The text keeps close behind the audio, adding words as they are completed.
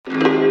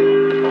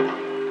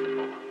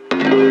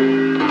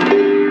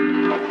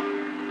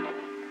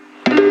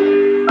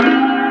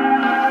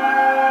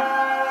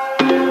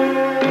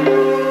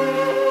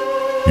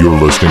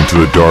listening to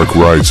The Dark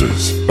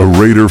Rises, a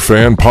Raider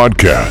fan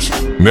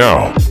podcast.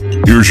 Now,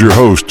 here's your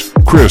host,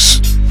 Chris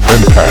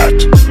and Pat.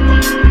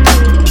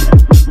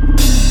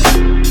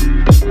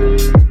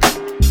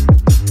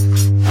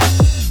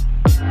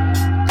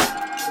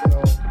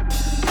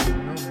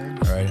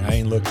 All right, I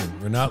ain't looking.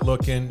 We're not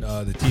looking.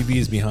 The TV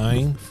is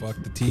behind.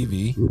 Fuck the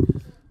TV.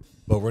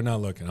 But we're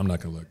not looking. I'm not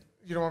going to look.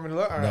 You don't want me to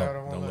look? All right, No, I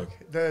don't want don't to look.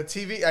 look. The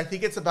TV, I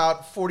think it's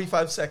about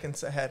 45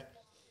 seconds ahead.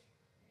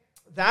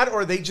 That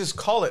or they just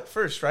call it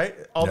first, right?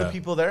 All the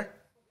people there.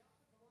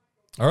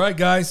 All right,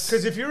 guys.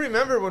 Because if you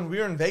remember when we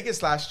were in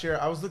Vegas last year,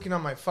 I was looking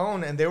on my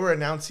phone and they were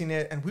announcing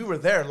it, and we were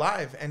there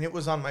live, and it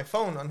was on my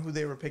phone on who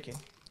they were picking.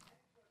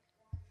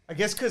 I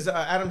guess because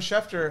Adam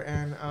Schefter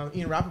and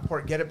Ian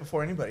Rappaport get it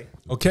before anybody.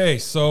 Okay,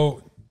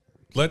 so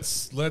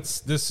let's.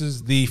 This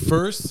is the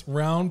first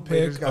round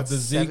pick of the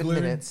 7 Ziegler.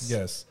 minutes.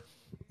 Yes,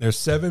 there's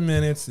 7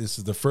 minutes. This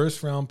is the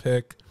first round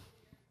pick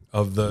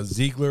of the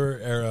Ziegler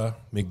era,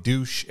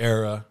 McDouche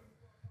era.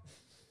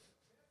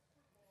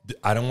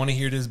 I don't want to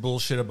hear this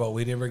bullshit about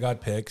we never got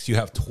picks. You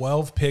have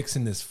 12 picks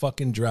in this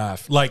fucking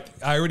draft. Like,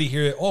 I already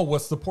hear it. Oh,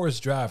 what's the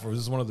poorest draft? Or this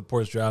is one of the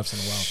poorest drafts in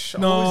a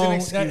while.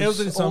 Always an No, excuse.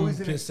 it was some Always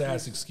an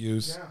piss-ass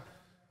excuse. Yeah.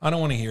 I don't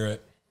want to hear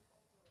it.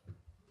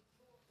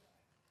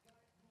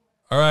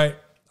 All right.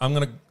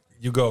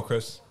 You go,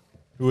 Chris.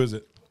 Who is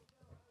it?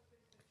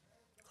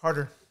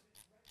 Carter.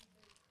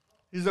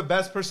 He's the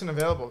best person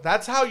available.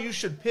 That's how you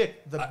should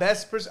pick the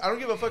best person. I don't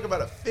give a fuck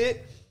about a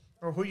fit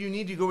or who you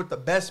need. You go with the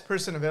best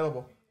person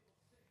available.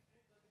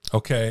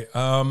 Okay.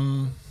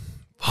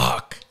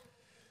 Fuck.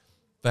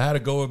 If I had to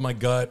go with my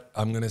gut,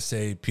 I'm going to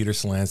say Peter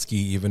Solansky,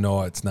 even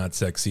though it's not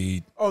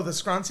sexy. Oh, the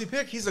Scroncy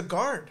pick? He's a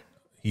guard.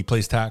 He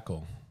plays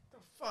tackle.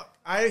 Fuck.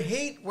 I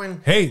hate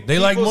when They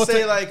people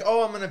say, like,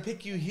 oh, I'm going to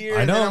pick you here,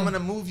 I and then know. I'm going to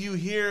move you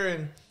here.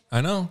 And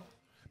I know.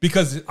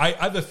 Because I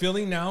have a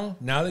feeling now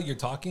that you're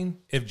talking,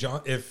 if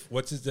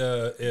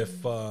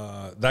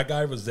that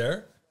guy was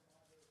there,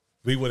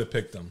 we would have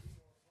picked him.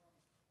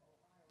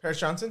 Paris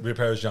Johnson?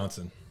 Paris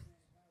Johnson.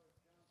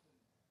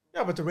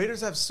 Yeah, but the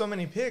Raiders have so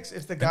many picks.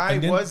 If the guy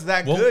was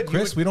that well, good,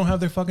 Chris, we don't have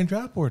their fucking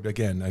draft board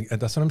again.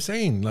 That's what I'm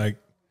saying. Like,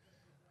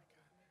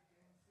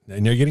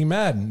 and you're getting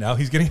mad. Now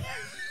he's getting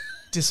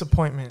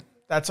disappointment.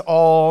 That's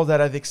all that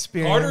I've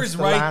experienced. Carter is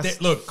right there.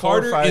 Look, 4 or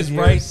Carter 5 is years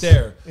right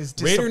there. Is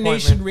Raider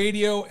Nation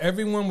Radio.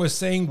 Everyone was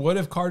saying, "What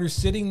if Carter's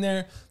sitting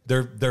there?"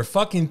 They're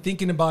fucking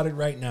thinking about it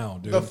right now,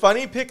 dude. The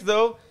funny pick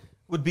though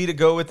would be to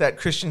go with that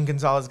Christian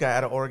Gonzalez guy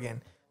out of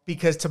Oregon.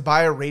 Because to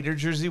buy a Raider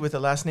jersey with the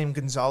last name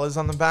Gonzalez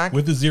on the back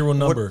with the 0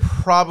 number would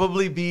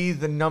probably be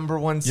the number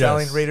one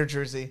selling Yes. Raider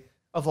jersey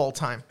of all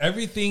time.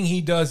 Everything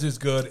he does is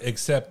good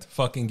except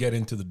fucking get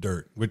into the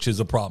dirt, which is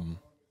a problem.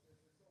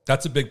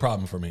 That's a big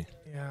problem for me.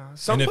 Yeah.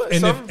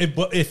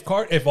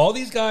 If all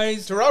these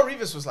guys, Darrelle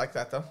Revis was like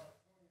that though.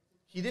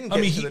 He didn't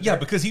get into the dirt.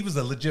 because he was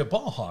a legit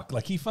ball hawk.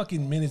 Like he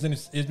fucking made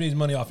his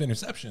money off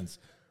interceptions.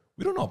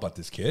 We don't know about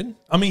this kid.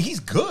 I mean, he's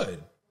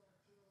good.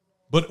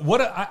 But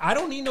I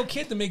don't need no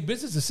kid to make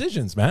business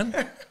decisions, man.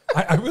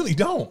 I really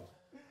don't.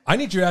 I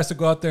need your ass to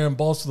go out there and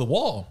balls to the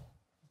wall.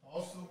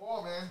 Balls to the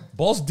wall, man.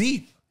 Balls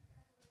deep.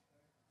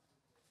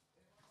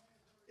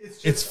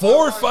 It's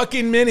 4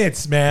 fucking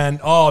minutes,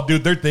 man. Oh,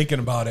 dude, they're thinking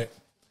about it.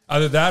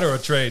 Either that or a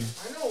trade.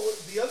 I know.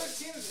 The other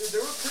teams, they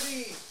were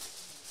pretty,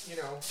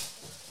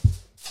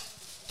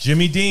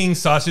 Jimmy Dean,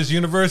 Sausage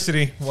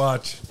University.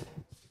 Watch.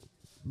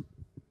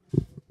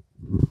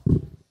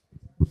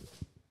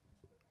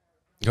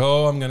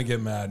 Oh, I'm going to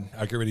get mad.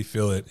 I can already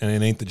feel it. And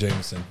it ain't the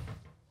Jameson.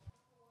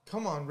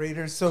 Come on,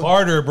 Raiders. So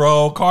Carter,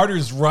 bro.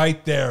 Carter's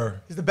right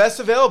there. he's the best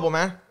available,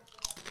 man.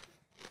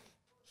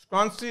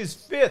 Scroncy is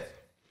 5th.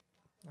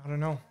 I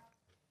don't know.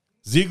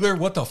 Ziegler,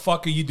 what the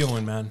fuck are you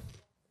doing, man?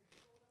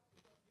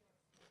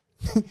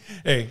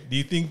 Hey, do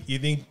you think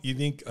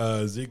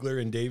Ziegler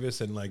and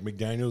Davis and like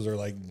McDaniels are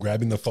like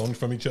grabbing the phone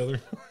from each other?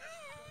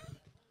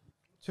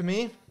 To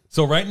me,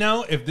 So right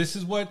now, if this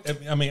is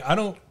I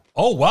don't.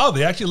 Oh wow,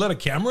 they actually let a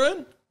camera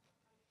in.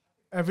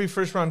 every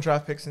first-round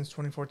draft pick since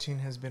 2014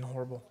 has been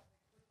horrible.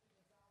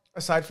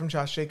 Aside from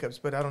Josh Jacobs,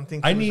 but I don't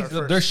think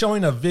They're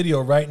showing a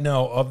video right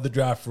now of the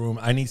draft room.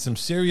 I need some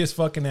serious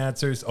fucking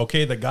answers.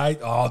 Okay, the guy.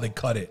 Oh, they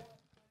cut it.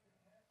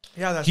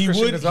 Yeah, that's He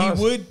Christian Gonzalez.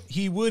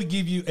 would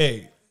give you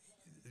a.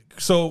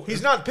 So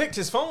He's not picked.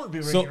 His phone would be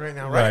ringing right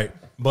now, right? Right.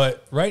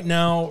 But right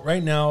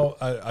now,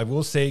 I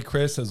will say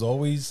Chris has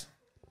always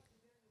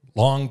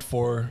longed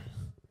for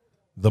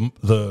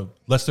the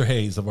Lester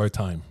Hayes of our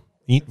time.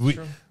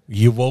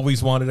 You've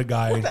always wanted a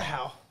guy. What the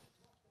hell?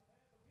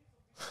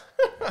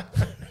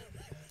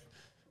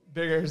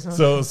 Big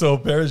Arizona. So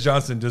Paris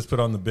Johnson just put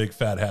on the big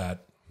fat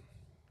hat.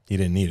 He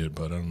didn't need it,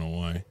 but I don't know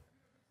why.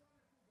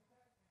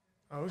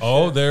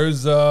 Oh,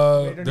 there's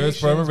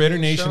former Raider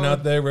Nation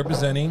out there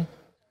representing.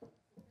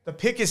 The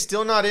pick is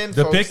still not in,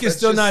 The folks. pick is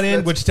still not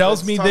in, which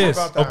tells me this.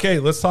 Okay,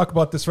 let's talk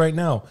about this right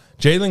now.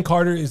 Jalen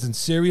Carter is in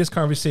serious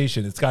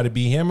conversation. It's got to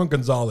be him or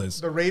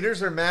Gonzalez. The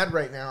Raiders are mad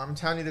right now. I'm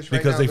telling you this right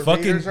because now.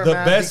 Because the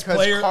best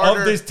player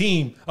of this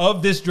team,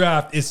 of this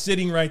draft, is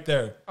sitting right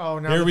there. Oh,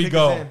 now here the we pick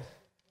go. is in.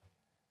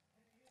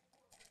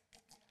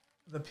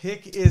 The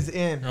pick is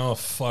in. Oh,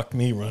 fuck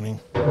me running.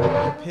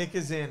 The pick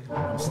is in.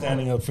 I'm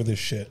standing up for this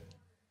shit.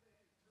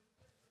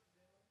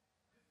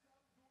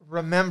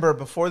 Remember,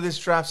 before this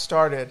draft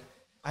started,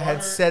 I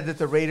had said that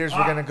the Raiders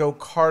were going to go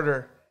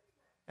Carter.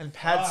 And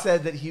Pat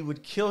said that he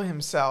would kill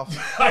himself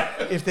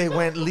if they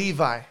went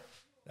Levi.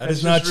 That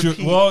is not true.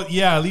 Well,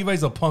 yeah,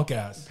 Levi's a punk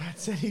ass. Pat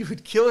said he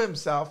would kill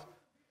himself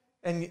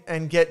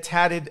and get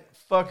tatted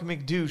 "fuck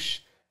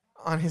McDouche"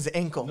 on his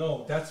ankle.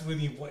 No, that's when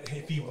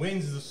if he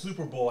wins the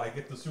Super Bowl, I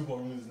get the Super Bowl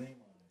and his name on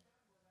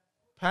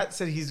it. Pat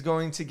said he's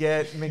going to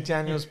get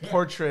McDaniel's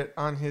portrait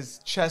on his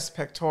chest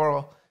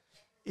pectoral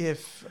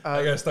if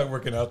I gotta start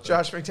working out.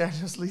 Josh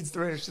McDaniels leads the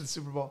Raiders to the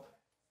Super Bowl.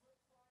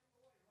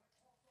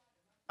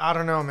 I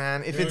don't know,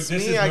 man. If it's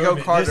me, I go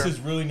Carter. This is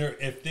really nervous.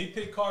 If they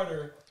pick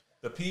Carter,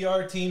 the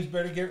PR teams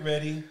better get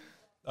ready.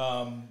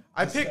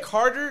 I pick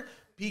Carter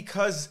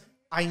because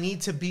I need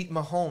to beat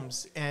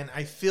Mahomes, and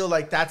I feel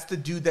like that's the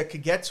dude that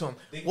could get to him.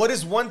 What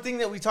is one thing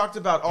that we talked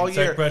about all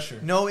year? Pressure.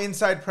 No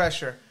inside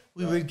pressure.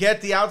 We would get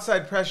the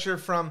outside pressure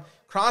from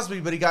Crosby,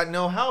 but he got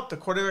no help. The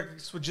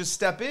quarterbacks would just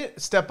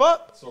step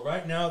up. So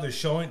right now they're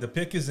showing the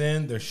pick is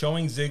in. They're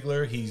showing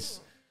Ziegler.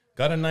 He's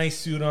got a nice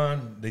suit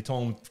on. They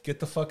told him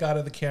get the fuck out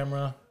of the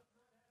camera.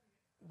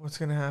 What's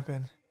gonna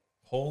happen?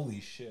 Holy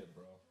shit,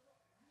 bro!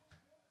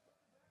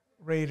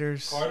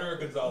 Raiders. Carter or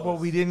Gonzalez? What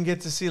we didn't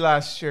get to see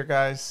last year,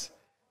 guys.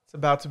 It's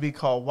about to be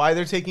called. Why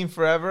they're taking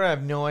forever, I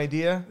have no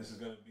idea. This is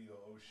going to be the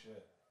oh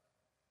shit.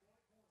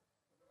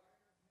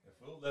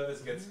 If Will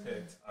Levis gets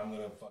picked, I'm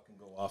going to fucking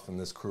go off in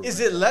this crew. Is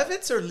it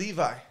Levitz or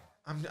Levi?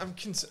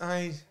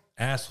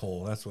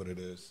 Asshole, that's what it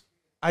is.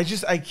 I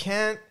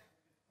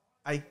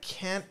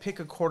can't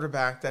pick a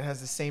quarterback that has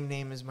the same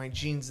name as my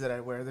jeans that I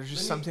wear. There's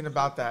just something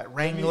about that.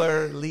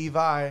 Wrangler,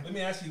 Levi. Let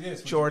me ask you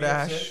this. Would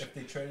Jordache. you be upset if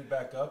they traded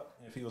back up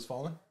if he was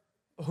falling?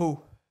 Who?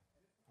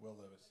 Will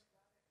Levis.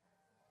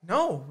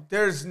 No,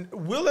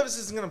 Will Levis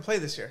isn't going to play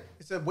this year.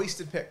 It's a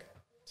wasted pick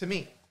to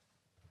me.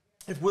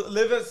 If Will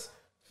Levis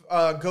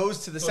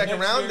goes to the second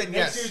round, then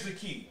yes. Next year's the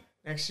key.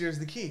 Next year's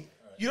the key.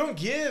 Right. You don't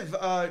give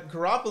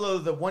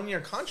Garoppolo the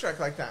 1-year contract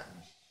like that.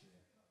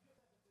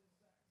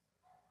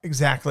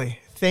 Exactly.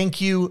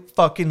 Thank you,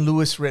 fucking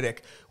Louis Riddick.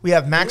 We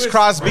have Max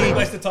Crosby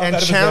and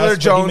Chandler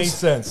Jones. He made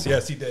sense.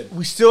 Yes, he did.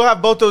 We still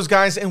have both those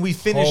guys, and we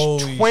finished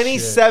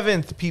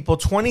 27th, people.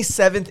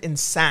 27th in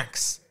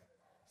sacks.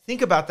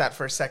 Think about that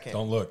for a second.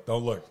 Don't look.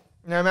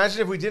 Now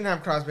imagine if we didn't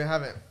have Crosby. I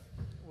haven't.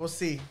 We'll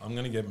see. I'm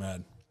going to get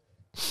mad.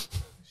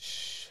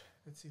 Shh.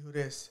 Let's see who it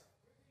is.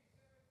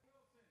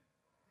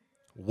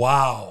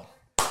 Wow.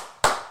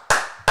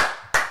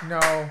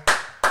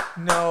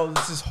 No,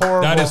 this is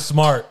horrible. That is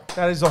smart.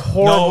 That is a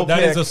horrible pick. No,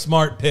 that is a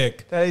smart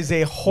pick. That is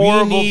a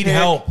horrible pick. We need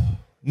help.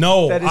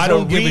 No, I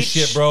don't give a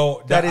shit,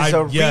 bro. That is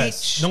a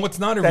reach. No, it's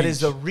not a reach. That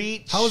is a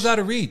reach. How is that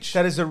a reach?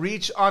 That is a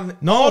reach on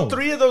all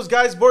three of those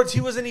guys' boards. He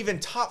wasn't even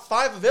top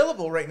 5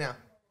 available right now.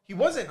 He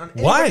wasn't on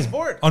anybody's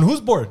board. On whose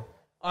board?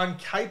 On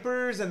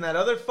Kuiper's and that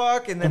other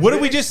fuck. And then what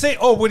did we just say?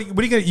 Oh, what are you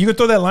gonna? You gonna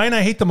throw that line?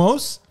 I hate the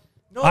most.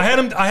 No, I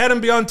had him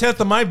be on 10th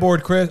on my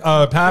board, Chris.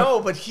 Pat. No,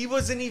 but he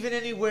wasn't even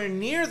anywhere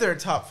near their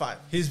top 5.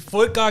 His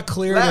foot got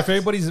cleared. If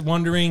everybody's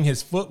wondering,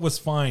 his foot was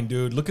fine,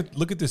 dude. Look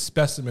at this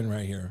specimen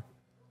right here.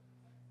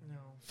 No.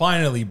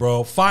 Finally,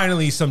 bro.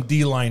 Finally, some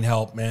D-line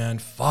help, man.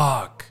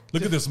 Fuck.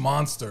 Look at this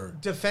monster.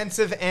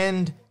 Defensive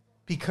end,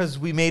 because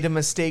we made a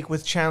mistake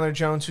with Chandler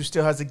Jones, who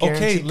still has a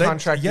guaranteed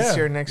contract this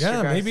year, next year,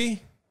 guys. Yeah,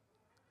 maybe.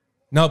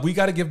 No, we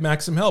got to give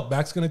Max some help.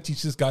 Max going to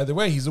teach this guy the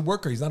way. He's a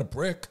worker. He's not a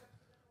prick.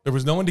 There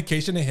was no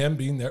indication of him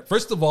being there.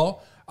 First of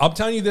all, I'm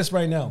telling you this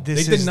right now.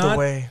 This is the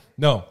way.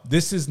 No,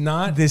 this is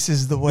not. This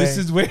is the way.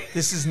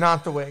 This is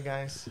not the way,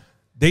 guys.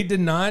 They did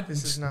not.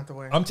 This is not the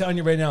way. I'm telling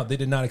you right now, they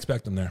did not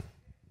expect him there.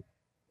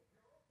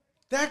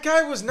 That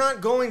guy was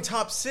not going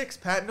top 6,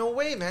 Pat. No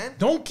way, man.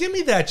 Don't give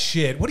me that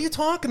shit. What are you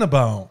talking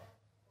about?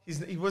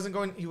 He wasn't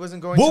going.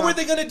 What were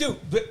they going to do?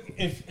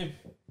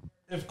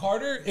 If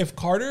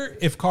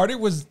Carter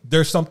was,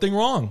 there's something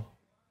wrong.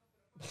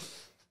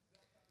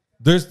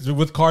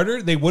 With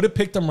Carter, they would have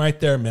picked him right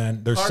there,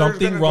 man. There's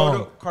something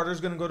wrong.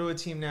 Carter's going to go to a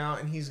team now,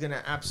 and he's going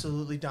to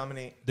absolutely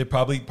dominate. They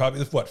probably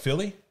what,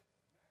 Philly?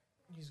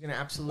 He's going to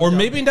absolutely Or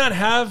maybe not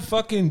have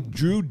fucking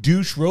Drew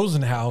Douche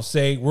Rosenhaus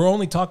say, we're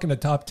only talking to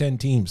top 10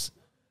 teams.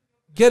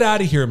 Get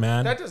out of here,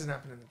 man. That doesn't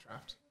happen in the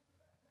draft.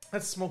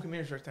 That's smoke and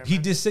mirrors right there, man. He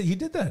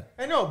did that.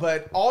 I know,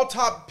 but all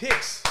top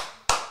picks.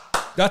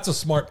 That's a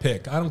smart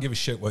pick. I don't give a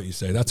shit what you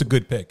say. That's a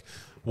good pick.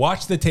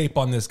 Watch the tape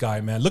on this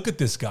guy, man. Look at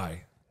this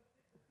guy.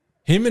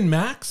 Him and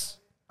Max?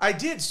 I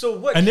did. So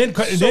what? And then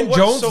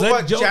Jones. So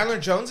what? Chandler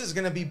Jones is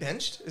going to be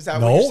benched? Is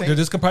that what you're saying? No, they're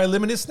just going to probably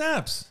limit his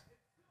snaps.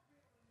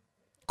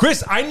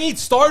 Chris, I need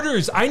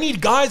starters. I need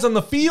guys on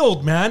the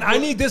field, man. I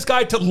need this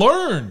guy to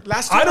learn.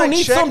 I don't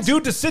need some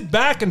dude to sit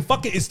back and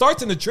fuck it. It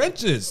starts in the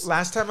trenches.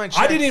 Last time I checked.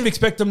 I didn't even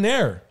expect him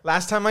there.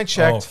 Last time I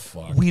checked,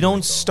 we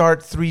don't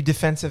start 3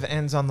 defensive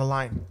ends on the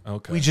line.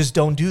 Okay. We just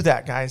don't do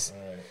that, guys.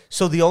 Right.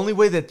 So the only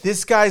way that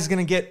this guy's going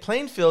to get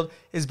playing field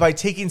is by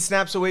taking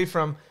snaps away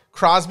from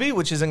Crosby,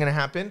 which isn't going to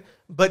happen,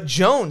 but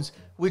Jones,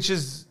 which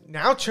is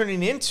now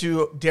turning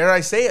into, dare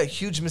I say, a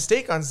huge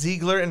mistake on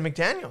Ziegler and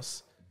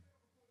McDaniels.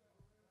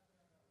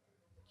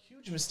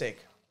 Huge mistake.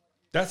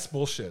 That's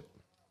bullshit.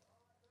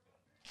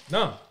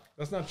 No,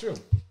 that's not true.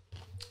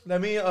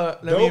 Let me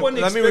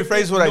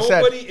rephrase what I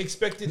said. Nobody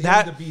expected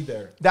him to be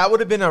there. That would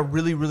have been a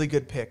really, really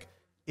good pick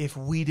if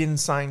we didn't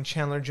sign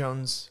Chandler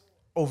Jones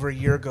over a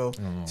year ago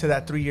to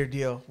that 3-year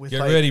deal. With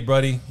Get ready,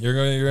 buddy.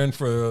 You're in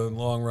for a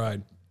long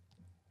ride.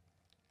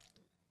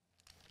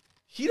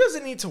 He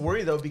doesn't need to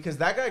worry, though, because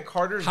that guy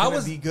Carter is going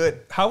to be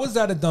good. How was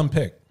that a dumb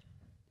pick?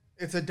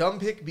 It's a dumb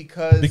pick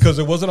because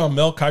it wasn't on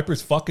Mel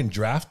Kiper's fucking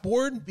draft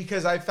board?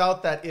 Because I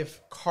felt that if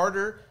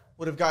Carter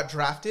would have got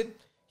drafted,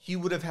 he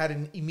would have had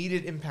an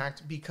immediate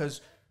impact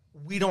because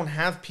we don't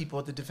have people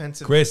at the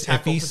defensive Chris,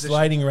 tackle if he's position.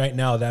 Sliding right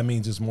now, that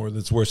means it's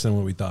worse than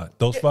what we thought.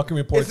 Those fucking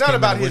reports. It's not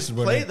about his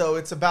play, though.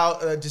 It's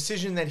about a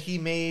decision that he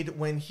made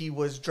when he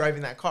was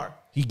driving that car.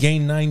 He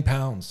gained 9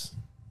 pounds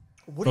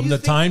from the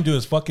time to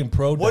his fucking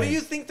pro day. What do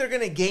you think they're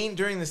going to gain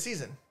during the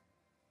season?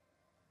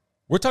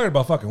 We're talking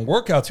about fucking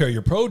workouts here.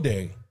 Your pro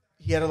day.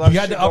 He had a lot of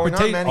shit going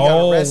on, man. He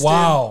got arrested.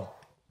 Wow.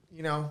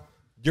 You know.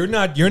 You're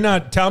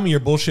not telling me you're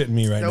bullshitting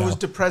me right now. That was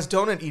depressed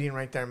donut eating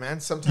right there, man.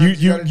 Sometimes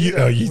he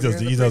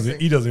doesn't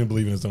even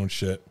believe in his own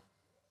shit.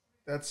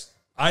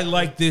 I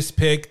like this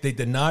pick. They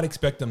did not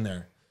expect him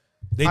there.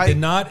 They did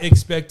not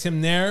expect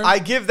him there. I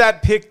give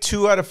that pick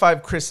 2 out of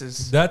 5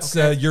 Chris's. That's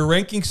okay. Your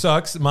ranking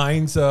sucks.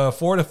 Mine's 4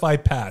 to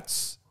 5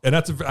 Pats, and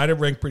I'd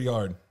have ranked pretty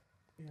hard.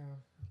 Yeah.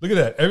 Look at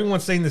that.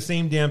 Everyone's saying the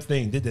same damn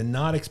thing. They did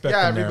not expect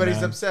him there. Yeah,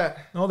 everybody's upset.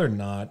 No, they're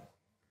not.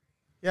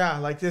 Yeah,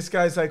 like this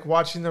guy's like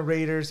watching the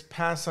Raiders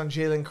pass on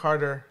Jalen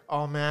Carter,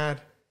 all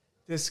mad.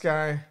 This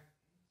guy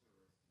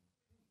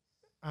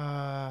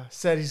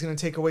said he's going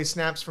to take away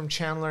snaps from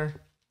Chandler.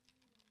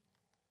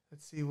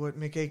 Let's see what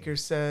Mick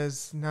Akers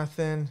says.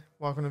 Nothing.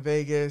 Welcome to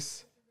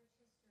Vegas.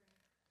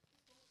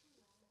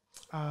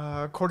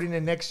 According to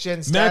Next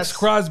Gen Stats. Max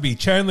Crosby,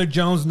 Chandler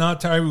Jones, not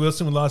Tyree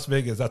Wilson with Las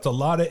Vegas. That's a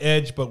lot of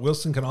edge, but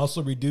Wilson can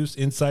also reduce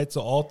insight,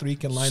 so all three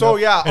can line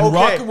up and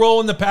rock and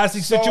roll in the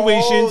passing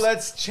situations.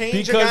 Let's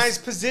change a guy's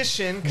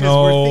position because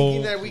we're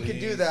thinking that we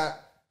could do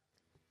that.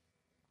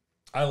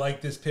 I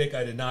like this pick.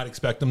 I did not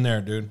expect him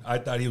there, dude. I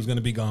thought he was going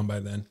to be gone by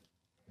then.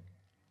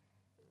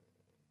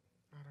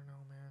 I don't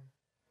know, man.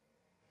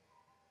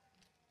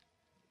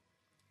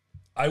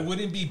 I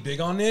wouldn't be big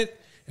on it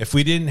if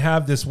we didn't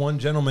have this one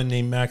gentleman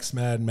named Max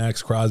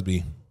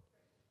Crosby.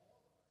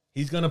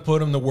 He's going to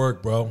put him to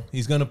work, bro.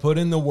 He's going to put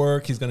in the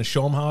work. He's going to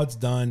show him how it's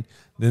done.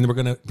 Then we're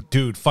going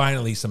to,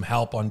 finally some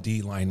help on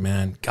D-line,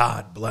 man.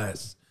 God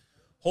bless.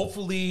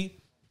 Hopefully,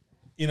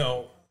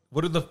 I'm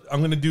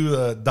going to do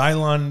the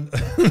Dylon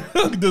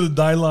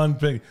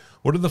pick.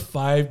 What are the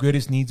 5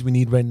 greatest needs we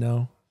need right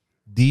now?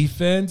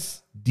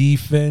 Defense.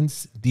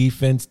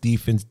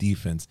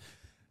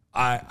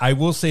 I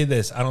will say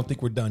this. I don't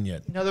think we're done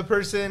yet. Another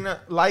person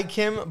like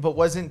him, but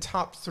wasn't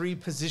top 3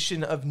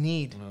 position of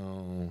need.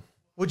 No.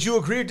 Would you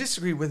agree or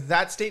disagree with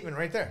that statement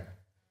right there?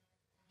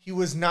 He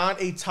was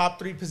not a top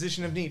 3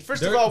 position of need.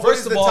 First of all, what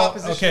is the top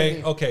position of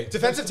need? Okay.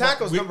 Defensive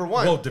tackle is number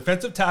 1. Well,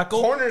 defensive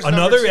tackle. Corner's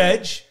another number 2.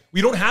 edge.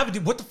 We don't have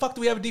what the fuck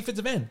do we have a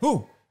defensive end?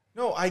 Who?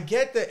 No, I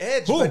get the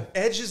edge, but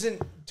edge isn't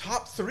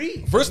top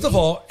 3. First of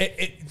all,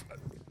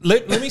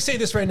 let me say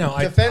this right now.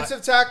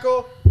 Defensive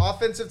tackle,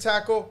 offensive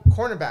tackle,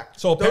 cornerback.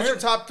 So those are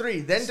top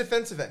 3. Then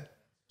defensive end.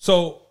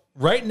 So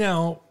right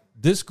now,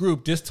 this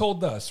group just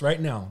told us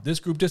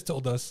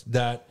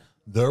that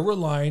they're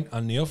relying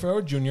on Neil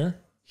Farrell Jr.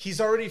 He's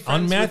already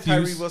friends with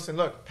Tyree Wilson.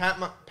 Look,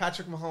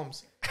 Patrick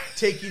Mahomes.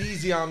 Take it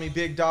easy on me,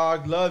 big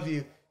dog. Love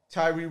you.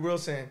 Tyree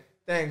Wilson.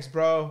 Thanks,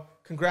 bro.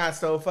 Congrats,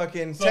 though.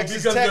 Fucking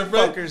Texas Tech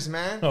fuckers,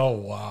 man. Oh,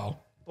 wow.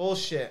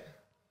 Bullshit.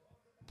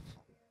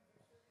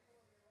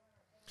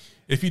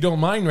 If you don't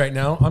mind right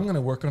now, I'm going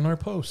to work on our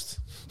post.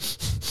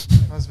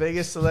 Las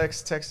Vegas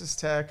selects Texas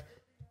Tech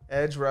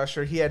edge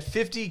rusher. He had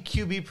 50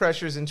 QB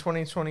pressures in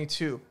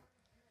 2022,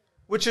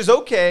 which is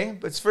okay,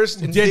 but it's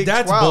first in Big 12.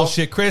 That's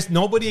bullshit, Chris.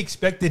 Nobody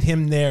expected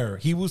him there.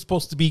 He was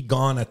supposed to be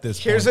gone at this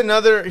point. Here's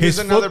another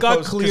foot got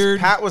post. Cleared.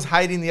 Pat was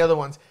hiding the other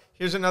ones.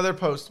 Here's another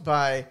post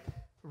by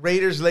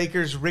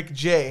Raiders-Lakers Rick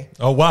J.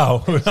 Oh, wow.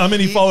 How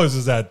many followers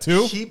is that?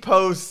 2? He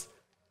posts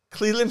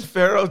Cleveland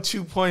Pharaoh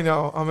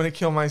 2.0. I'm going to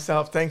kill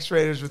myself. Thanks,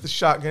 Raiders, with the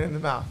shotgun in the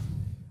mouth.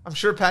 I'm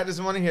sure Pat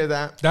doesn't want to hear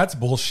that. That's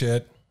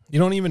bullshit. You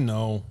don't even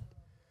know.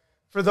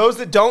 For those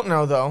that don't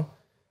know, though,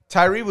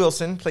 Tyree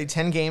Wilson played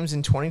 10 games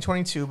in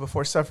 2022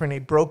 before suffering a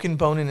broken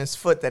bone in his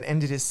foot that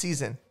ended his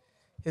season.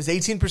 His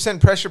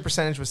 18% pressure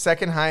percentage was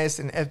second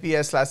highest in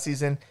FBS last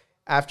season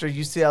after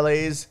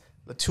UCLA's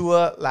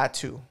Latua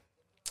Latu.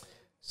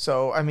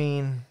 So, I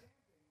mean,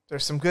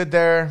 there's some good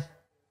there.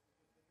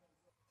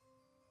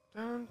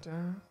 Dun,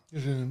 dun.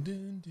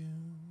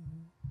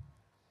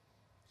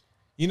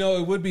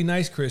 It would be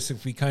nice, Chris,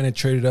 if we kind of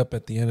traded up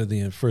at the end of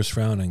the first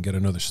round and get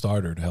another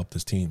starter to help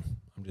this team.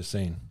 I'm just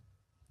saying.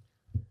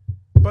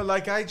 But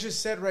like I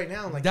just said right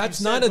now,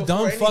 that's not a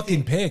dumb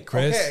fucking pick,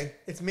 Chris. Okay,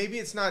 maybe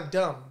it's not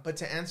dumb, but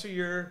to answer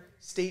your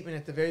statement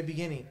at the very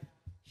beginning,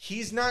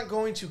 he's not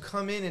going to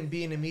come in and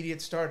be an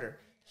immediate starter.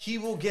 he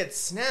will get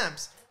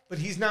snaps, but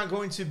he's not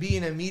going to be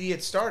an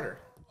immediate starter.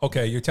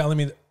 Okay, you're telling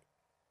me.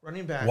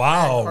 Running back.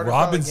 Wow, Carter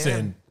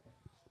Robinson.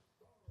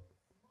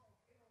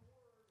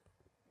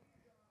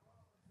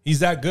 He's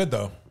that good,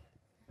 though.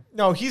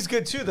 No, he's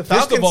good, too. The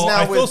Falcons First of all,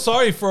 now I feel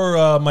sorry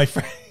for my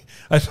friend.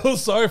 I feel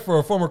sorry for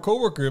a former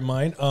coworker of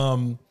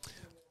mine.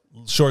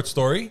 Short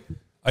story.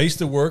 I used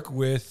to work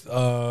with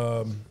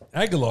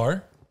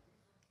Aguilar.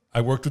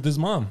 I worked with his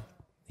mom.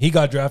 He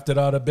got drafted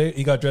out of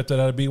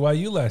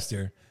BYU last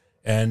year,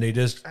 and they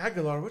just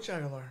Aguilar. Which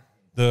Aguilar?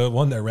 the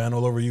one that ran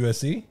all over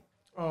USC.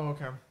 Oh,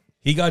 okay.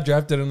 He got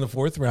drafted in the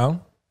 4th round,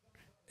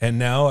 and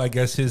now I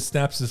guess his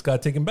snaps just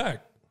got taken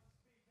back.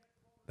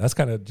 That's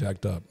kind of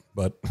jacked up,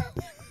 but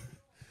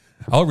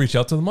I'll reach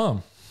out to the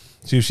mom,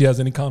 see if she has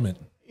any comment.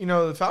 You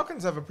know, the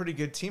Falcons have a pretty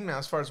good team now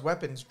as far as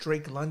weapons.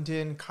 Drake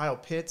London, Kyle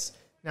Pitts,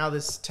 now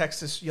this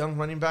Texas young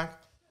running back.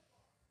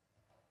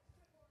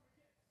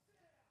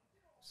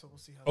 So we'll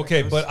see how that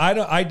goes. But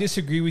I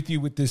disagree with you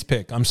with this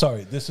pick. I'm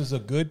sorry. This is a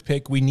good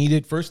pick. We need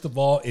it. First of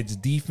all, it's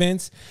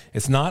defense.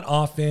 It's not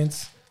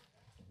offense.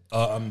 Peter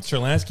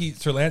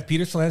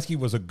Solansky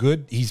was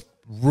he's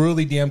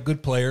really damn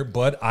good player,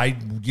 but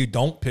you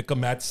don't pick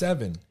him at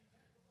 7.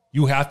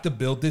 You have to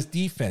build this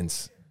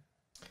defense.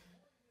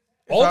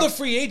 All the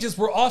free agents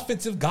were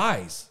offensive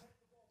guys.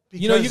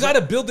 You got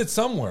to build it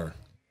somewhere.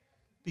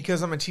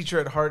 Because I'm a teacher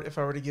at heart, if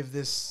I were to give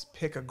this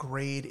pick a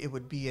grade, it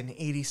would be an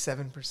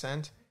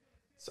 87%.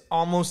 It's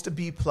almost a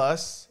B+.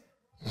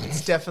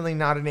 It's definitely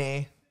not an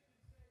A.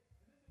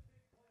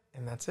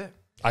 And that's it.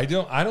 I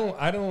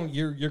don't.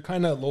 You're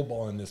kind of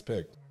lowballing this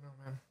pick. I don't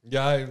know, man.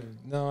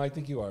 Yeah, I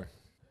think you are.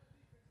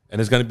 And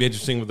it's going to be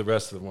interesting with the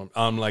rest of them.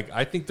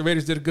 I think the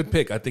Raiders did a good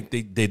pick. I think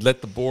they let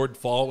the board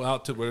fall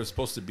out to where it's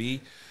supposed to be.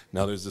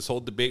 Now there's this whole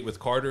debate with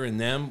Carter and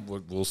them.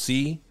 We'll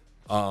see.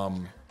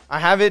 I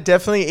have it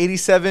definitely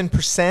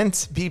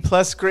 87% B+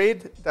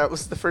 grade. That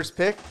was the first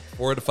pick.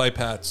 4 out of 5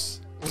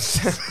 Pats.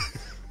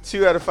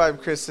 2 out of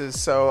 5 Chris's.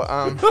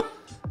 So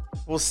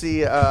we'll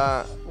see.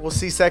 We'll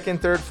see 2nd,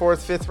 3rd,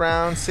 4th, 5th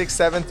round,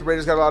 6th, 7th. The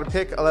Raiders got a lot of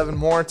pick. 11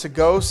 more to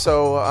go.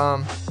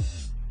 So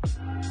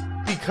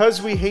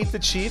because we hate the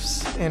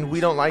Chiefs and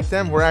we don't like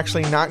them, we're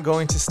actually not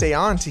going to stay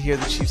on to hear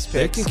the Chiefs picks.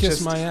 They can kiss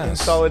just my ass. In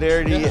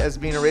solidarity as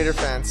being a Raider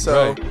fan.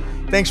 So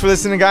thanks for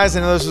listening, guys.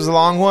 I know this was a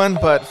long one,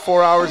 but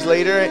 4 hours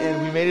later,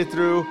 and we made it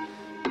through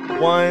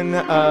one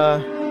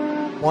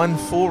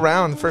full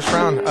round, the first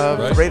round of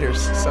the Raiders.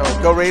 So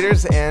go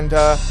Raiders, and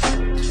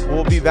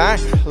we'll be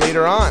back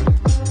later on.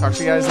 Talk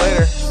to you guys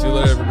later. See you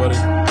later, everybody.